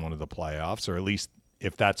for game 1 of the playoffs, or at least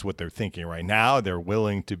if that's what they're thinking right now, they're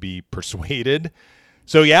willing to be persuaded.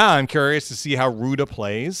 So, yeah, I'm curious to see how Rutta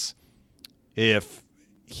plays, if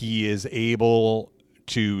he is able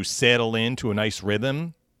to settle into a nice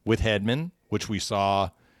rhythm with Hedman, which we saw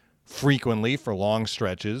frequently for long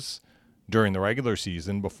stretches during the regular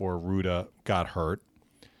season before Rutta got hurt.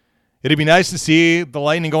 It'd be nice to see the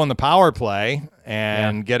Lightning go on the power play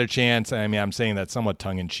and get a chance. I mean, I'm saying that somewhat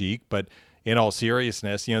tongue-in-cheek, but in all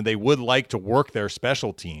seriousness, they would like to work their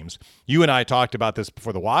special teams. You and I talked about this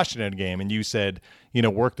before the Washington game, and you said,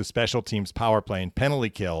 work the special teams power play and penalty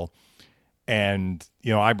kill. And,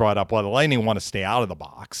 I brought up, well, the Lightning want to stay out of the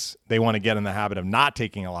box. They want to get in the habit of not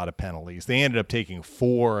taking a lot of penalties. They ended up taking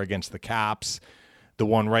 4 against the Caps. The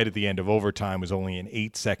one right at the end of overtime was only an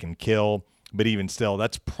 8-second kill. But even still,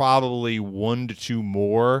 that's probably 1 to 2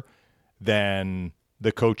 more than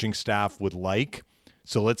the coaching staff would like.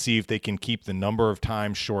 So let's see if they can keep the number of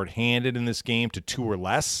times shorthanded in this game to 2 or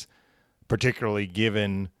less, particularly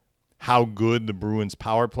given how good the Bruins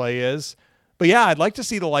power play is. But yeah, I'd like to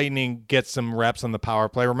see the Lightning get some reps on the power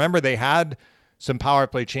play. Remember, they had some power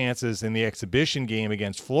play chances in the exhibition game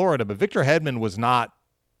against Florida, but Victor Hedman was not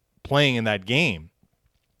playing in that game.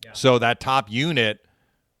 Yeah. So that top unit,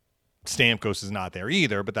 Stamkos is not there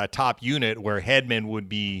either, but that top unit where Hedman would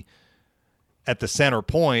be, at the center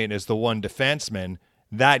point as the one defenseman,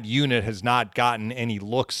 that unit has not gotten any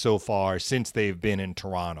looks so far since they've been in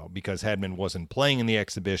Toronto because Hedman wasn't playing in the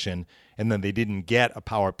exhibition, and then they didn't get a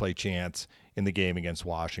power play chance in the game against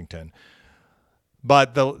Washington.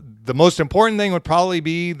 But the most important thing would probably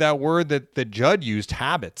be that word that Judd used,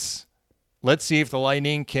 habits. Let's see if the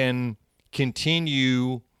Lightning can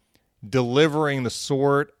continue delivering the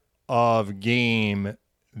sort of game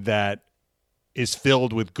that is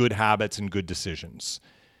filled with good habits and good decisions.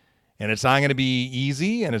 And it's not going to be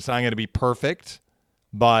easy and it's not going to be perfect,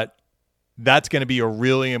 but that's going to be a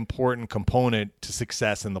really important component to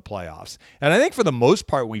success in the playoffs. And I think for the most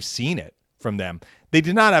part, we've seen it from them. They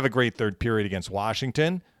did not have a great third period against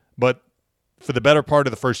Washington, but for the better part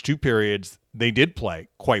of the first two periods, they did play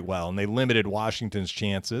quite well, and they limited Washington's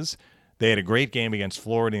chances. They had a great game against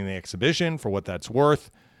Florida in the exhibition for what that's worth,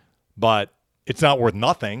 but it's not worth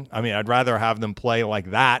nothing. I mean, I'd rather have them play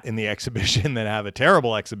like that in the exhibition than have a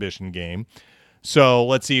terrible exhibition game. So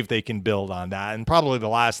let's see if they can build on that. And probably the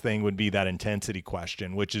last thing would be that intensity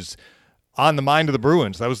question, which is on the mind of the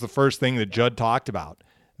Bruins. That was the first thing that Judd talked about.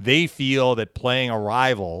 They feel that playing a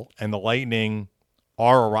rival, and the Lightning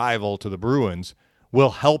are a rival to the Bruins, will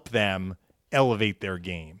help them elevate their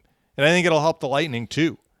game. And I think it'll help the Lightning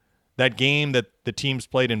too. That game that the teams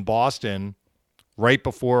played in Boston right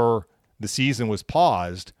before the season was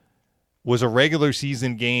paused was a regular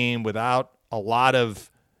season game without a lot of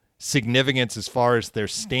significance as far as their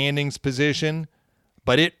standings position,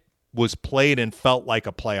 but it was played and felt like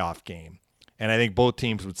a playoff game. And I think both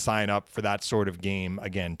teams would sign up for that sort of game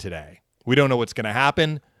again today. We don't know what's going to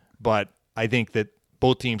happen, but I think that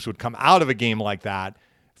both teams would come out of a game like that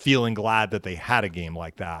feeling glad that they had a game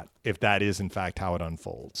like that, if that is in fact how it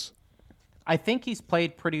unfolds. I think he's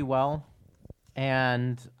played pretty well,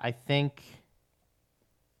 and I think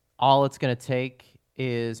all it's going to take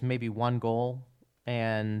is maybe one goal,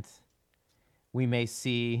 and we may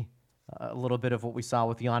see a little bit of what we saw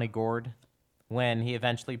with Yanni Gourde when he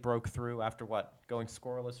eventually broke through after going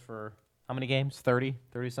scoreless for how many games?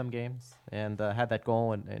 30-some games, and had that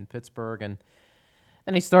goal in Pittsburgh, and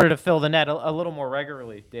he started to fill the net a little more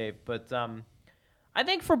regularly, Dave. But I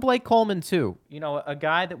think for Blake Coleman too, a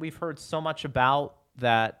guy that we've heard so much about,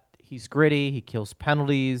 that he's gritty, he kills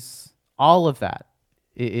penalties, all of that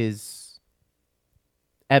is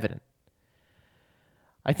evident.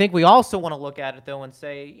 I think we also want to look at it, though, and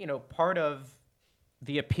say, part of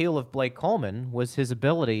the appeal of Blake Coleman was his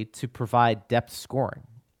ability to provide depth scoring.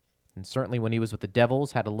 And certainly when he was with the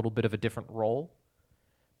Devils, had a little bit of a different role,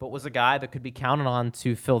 but was a guy that could be counted on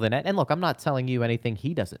to fill the net. And look, I'm not telling you anything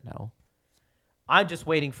he doesn't know. I'm just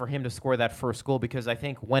waiting for him to score that first goal, because I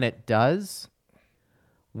think when it does,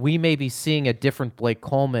 we may be seeing a different Blake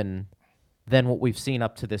Coleman than what we've seen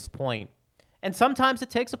up to this point. And sometimes it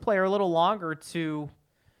takes a player a little longer to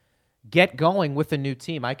get going with a new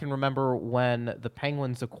team. I can remember when the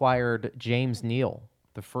Penguins acquired James Neal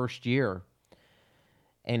the first year,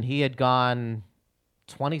 and he had gone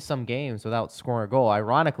 20-some games without scoring a goal.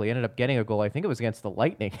 Ironically, ended up getting a goal. I think it was against the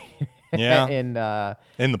Lightning. Yeah. in the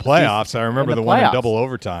playoffs. I remember the one in double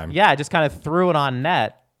overtime. Yeah, just kind of threw it on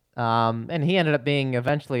net. And he ended up being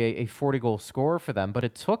eventually a 40-goal scorer for them. But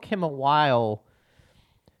it took him a while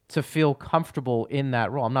to feel comfortable in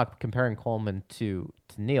that role. I'm not comparing Coleman to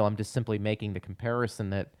Neal. I'm just simply making the comparison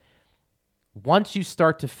that once you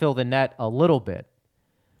start to fill the net a little bit,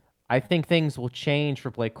 I think things will change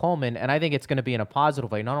for Blake Coleman, and I think it's going to be in a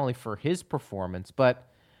positive way, not only for his performance, but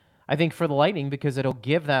I think for the Lightning, because it'll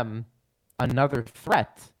give them another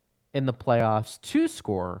threat in the playoffs to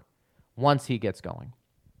score once he gets going.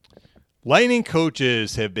 Lightning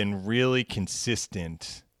coaches have been really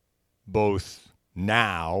consistent both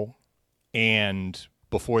now and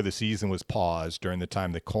before the season was paused during the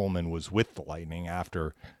time that Coleman was with the Lightning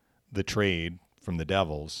after the trade from the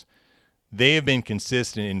Devils. They have been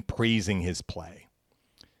consistent in praising his play.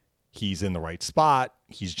 He's in the right spot.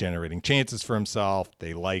 He's generating chances for himself.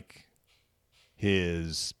 They like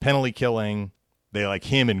his penalty killing. They like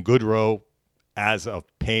him and Goodrow as a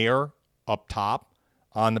pair up top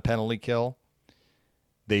on the penalty kill.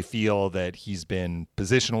 They feel that he's been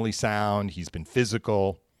positionally sound. He's been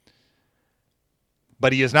physical.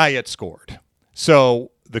 But he has not yet scored.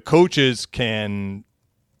 So the coaches can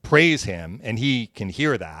praise him, and he can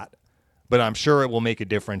hear that. But I'm sure it will make a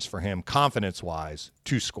difference for him confidence-wise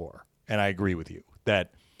to score. And I agree with you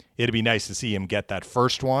that it'd be nice to see him get that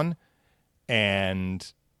first one,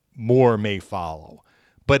 and more may follow.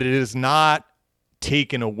 But it is not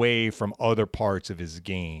taken away from other parts of his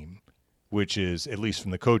game, which is, at least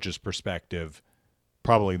from the coach's perspective,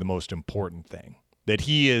 probably the most important thing. That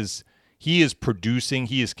he is He is producing,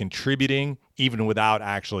 he is contributing, even without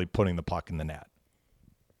actually putting the puck in the net.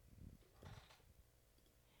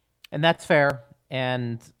 And that's fair.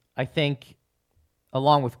 And I think,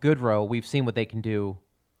 along with Goodrow, we've seen what they can do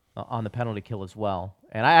on the penalty kill as well.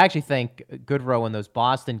 And I actually think Goodrow in those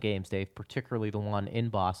Boston games, Dave, particularly the one in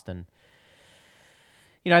Boston,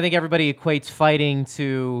 I think everybody equates fighting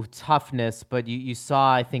to toughness, but you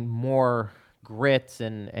saw, I think, more grit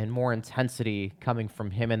and more intensity coming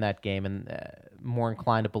from him in that game, and more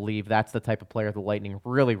inclined to believe that's the type of player the Lightning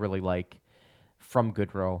really, really like from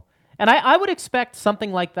Goodrow. And I would expect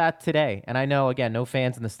something like that today. And I know, again, no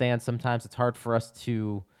fans in the stands. Sometimes it's hard for us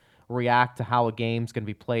to react to how a game's going to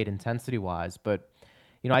be played intensity-wise. But,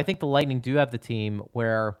 I think the Lightning do have the team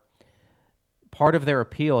where part of their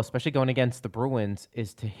appeal, especially going against the Bruins,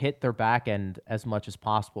 is to hit their back end as much as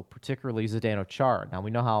possible, particularly Zdeno Chara. Now, we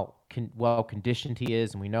know how well-conditioned he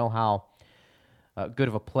is, and we know how good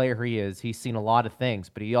of a player he is. He's seen a lot of things,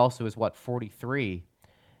 but he also is, 43?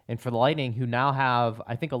 And for the Lightning, who now have,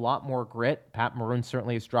 I think, a lot more grit, Pat Maroon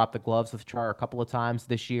certainly has dropped the gloves with Chara a couple of times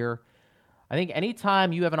this year. I think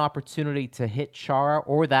anytime you have an opportunity to hit Chara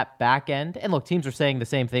or that back end, and look, teams are saying the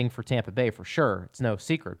same thing for Tampa Bay for sure. It's no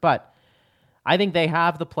secret. But I think they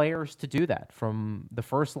have the players to do that from the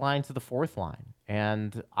first line to the fourth line.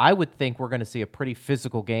 And I would think we're going to see a pretty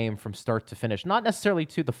physical game from start to finish. Not necessarily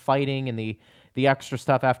to the fighting and the extra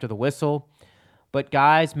stuff after the whistle, but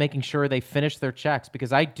guys making sure they finish their checks.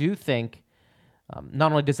 Because I do think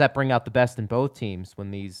not only does that bring out the best in both teams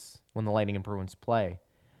when the Lightning and Bruins play,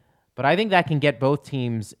 but I think that can get both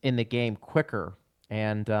teams in the game quicker.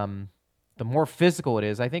 And the more physical it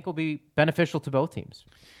is, I think will be beneficial to both teams.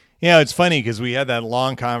 Yeah, it's funny because we had that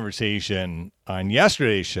long conversation on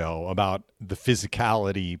yesterday's show about the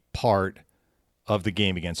physicality part of the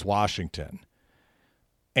game against Washington.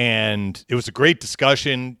 And it was a great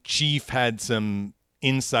discussion. Chief had some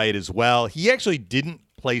insight as well. He actually didn't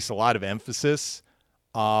place a lot of emphasis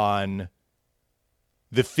on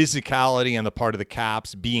the physicality on the part of the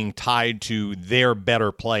Caps being tied to their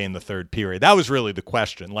better play in the third period. That was really the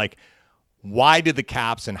question. Like, why did the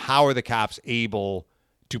Caps and how are the Caps able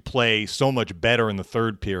to play so much better in the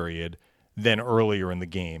third period than earlier in the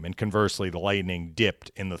game? And conversely, the Lightning dipped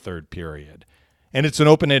in the third period. And it's an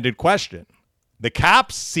open-ended question. The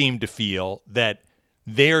Caps seem to feel that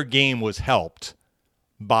their game was helped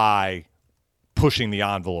by pushing the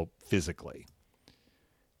envelope physically.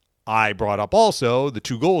 I brought up also the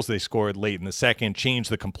 2 goals they scored late in the second changed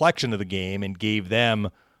the complexion of the game and gave them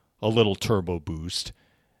a little turbo boost.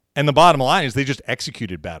 And the bottom line is they just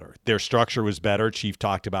executed better. Their structure was better. Chief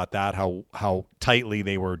talked about that, how tightly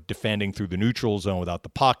they were defending through the neutral zone without the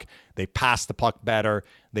puck. They passed the puck better.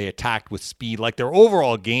 They attacked with speed. Like, their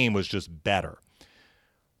overall game was just better.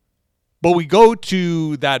 But we go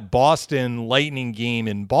to that Boston Lightning game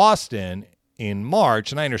in Boston in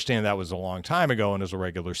March, and I understand that was a long time ago and it was a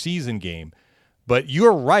regular season game. But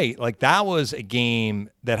you're right. Like, that was a game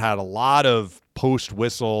that had a lot of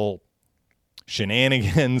post-whistle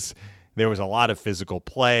shenanigans. There was a lot of physical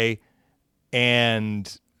play,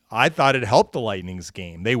 and I thought it helped the Lightning's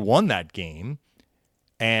game. They won that game,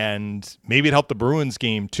 and maybe it helped the Bruins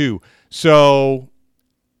game too. So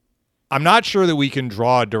I'm not sure that we can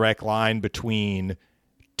draw a direct line between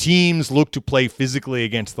teams look to play physically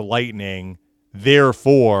against the Lightning,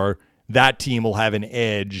 therefore that team will have an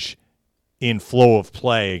edge in flow of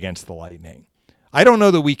play against the Lightning. I don't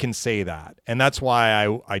know that we can say that, and that's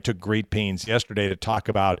why I took great pains yesterday to talk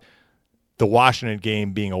about the Washington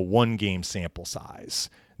game being a one-game sample size.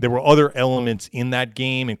 There were other elements in that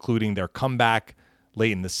game, including their comeback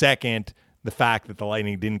late in the second, the fact that the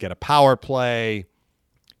Lightning didn't get a power play,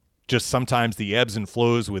 just sometimes the ebbs and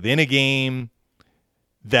flows within a game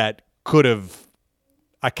that could have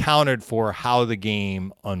accounted for how the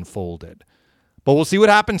game unfolded. But we'll see what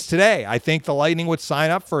happens today. I think the Lightning would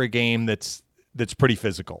sign up for a game that's pretty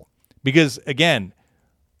physical. Because, again,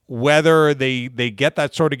 whether they get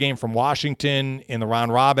that sort of game from Washington in the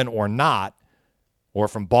round robin or not, or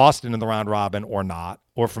from Boston in the round robin or not,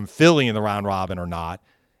 or from Philly in the round robin or not,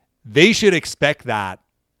 they should expect that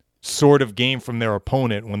sort of game from their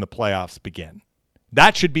opponent when the playoffs begin.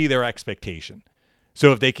 That should be their expectation.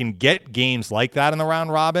 So if they can get games like that in the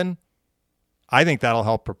round robin, I think that'll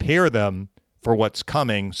help prepare them for what's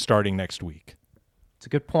coming starting next week. It's a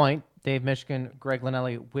good point. Dave Mishkin, Greg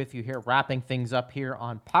Linelli with you here, wrapping things up here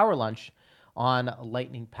on Power Lunch on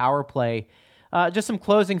Lightning Power Play. Just some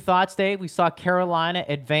closing thoughts, Dave. We saw Carolina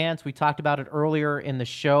advance. We talked about it earlier in the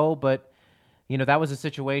show, but that was a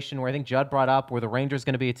situation where I think Judd brought up where the Rangers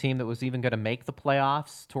going to be a team that was even going to make the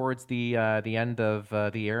playoffs towards the end of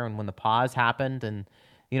the year and when the pause happened. And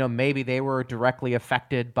maybe they were directly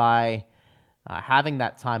affected by having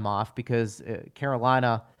that time off because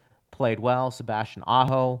Carolina played well. Sebastian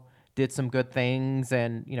Aho did some good things.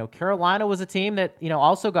 And, Carolina was a team that,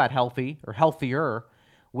 also got healthy or healthier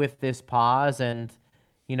with this pause. And,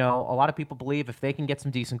 a lot of people believe if they can get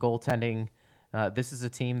some decent goaltending, this is a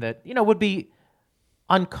team that, would be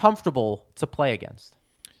uncomfortable to play against.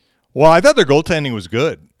 Well, I thought their goaltending was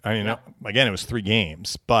good. I mean, again, it was 3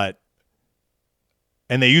 games,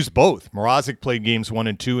 and they used both. Mrazek played games 1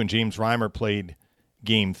 and 2, and James Reimer played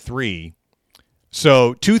game 3.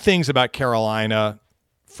 So 2 things about Carolina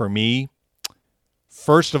for me.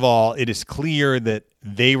 First of all, it is clear that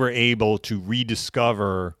they were able to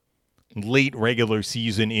rediscover late regular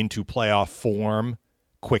season into playoff form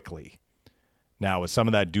quickly. Now, was some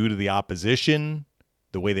of that due to the opposition,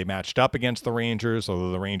 the way they matched up against the Rangers,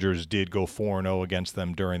 although the Rangers did go 4-0 against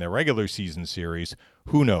them during their regular season series?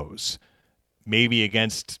 Who knows? Maybe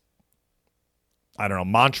against,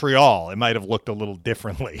 Montreal, it might have looked a little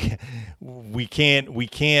differently. We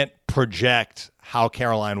can't project how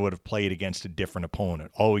Carolina would have played against a different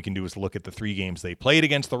opponent. All we can do is look at the 3 games they played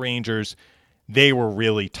against the Rangers. They were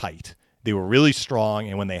really tight. They were really strong,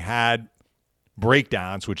 and when they had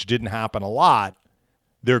breakdowns, which didn't happen a lot,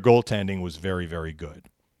 their goaltending was very, very good.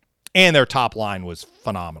 And their top line was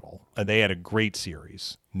phenomenal. They had a great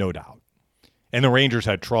series, no doubt. And the Rangers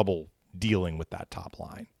had trouble dealing with that top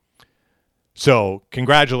line. So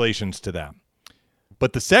congratulations to them.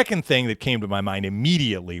 But the second thing that came to my mind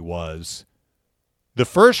immediately was the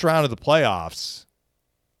first round of the playoffs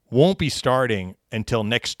won't be starting until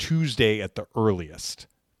next Tuesday at the earliest.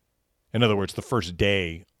 In other words, the first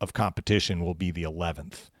day of competition will be the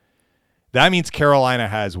 11th. That means Carolina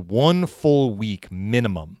has 1 full week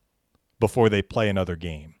minimum before they play another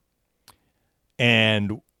game.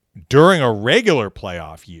 And during a regular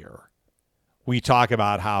playoff year, we talk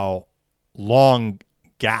about how long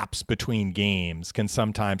gaps between games can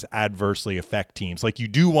sometimes adversely affect teams. Like, you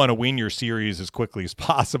do want to win your series as quickly as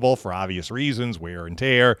possible for obvious reasons, wear and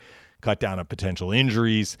tear, cut down on potential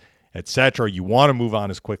injuries, etc. You want to move on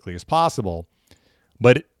as quickly as possible.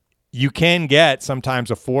 But you can get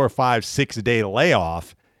sometimes a 4 or 5, 6 day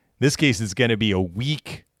layoff. This case is going to be a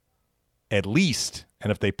week at least. And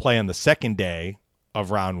if they play on the second day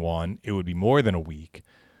of round 1, it would be more than a week.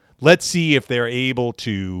 Let's see if they're able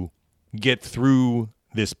to get through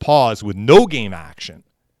this pause with no game action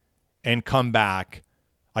and come back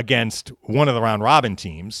against one of the round robin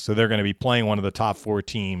teams. So they're going to be playing one of the top 4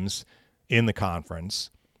 teams in the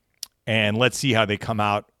conference. And let's see how they come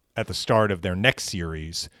out at the start of their next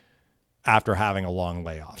series after having a long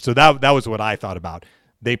layoff. So that was what I thought about.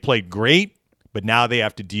 They played great, but now they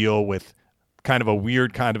have to deal with kind of a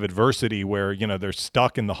weird kind of adversity where, they're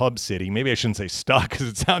stuck in the hub city. Maybe I shouldn't say stuck because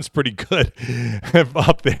it sounds pretty good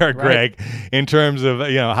up there, Greg, right, in terms of,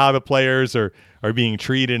 how the players are being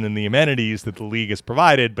treated and the amenities that the league has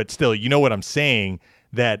provided. But still, you know what I'm saying,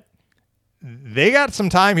 that they got some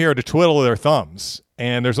time here to twiddle their thumbs.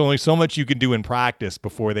 And there's only so much you can do in practice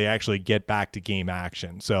before they actually get back to game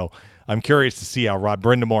action. So I'm curious to see how Rod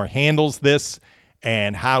Brind'Amour handles this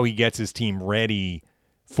and how he gets his team ready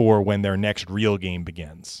for when their next real game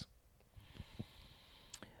begins.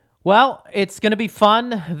 Well, it's going to be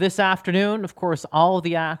fun this afternoon. Of course, all of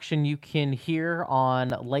the action you can hear on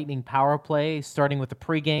Lightning Power Play, starting with the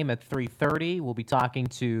pregame at 3:30. We'll be talking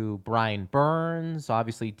to Brian Burns,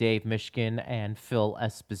 obviously Dave Mishkin, and Phil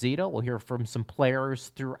Esposito. We'll hear from some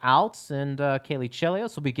players throughout, and Kaylee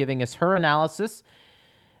Chelios will be giving us her analysis,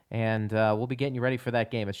 and we'll be getting you ready for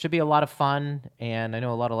that game. It should be a lot of fun, and I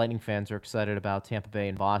know a lot of Lightning fans are excited about Tampa Bay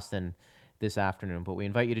and Boston this afternoon, but we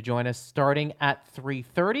invite you to join us starting at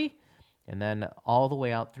 3:30 and then all the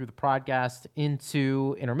way out through the podcast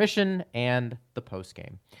into intermission and the post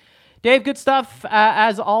game. Dave, good stuff.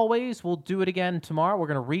 As always, we'll do it again tomorrow. We're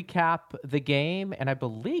going to recap the game, and I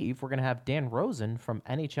believe we're going to have Dan Rosen from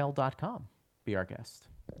NHL.com be our guest.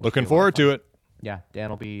 Looking forward to it. Yeah, Dan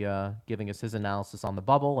will be giving us his analysis on the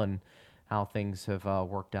bubble and how things have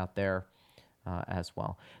worked out there. As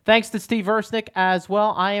well. Thanks to Steve Versnick as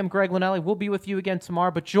well. I am Greg Linelli. We'll be with you again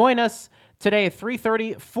tomorrow, but join us today at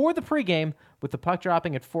 3:30 for the pregame with the puck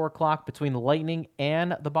dropping at 4 o'clock between the Lightning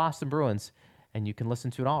and the Boston Bruins. And you can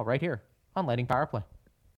listen to it all right here on Lightning Power Play.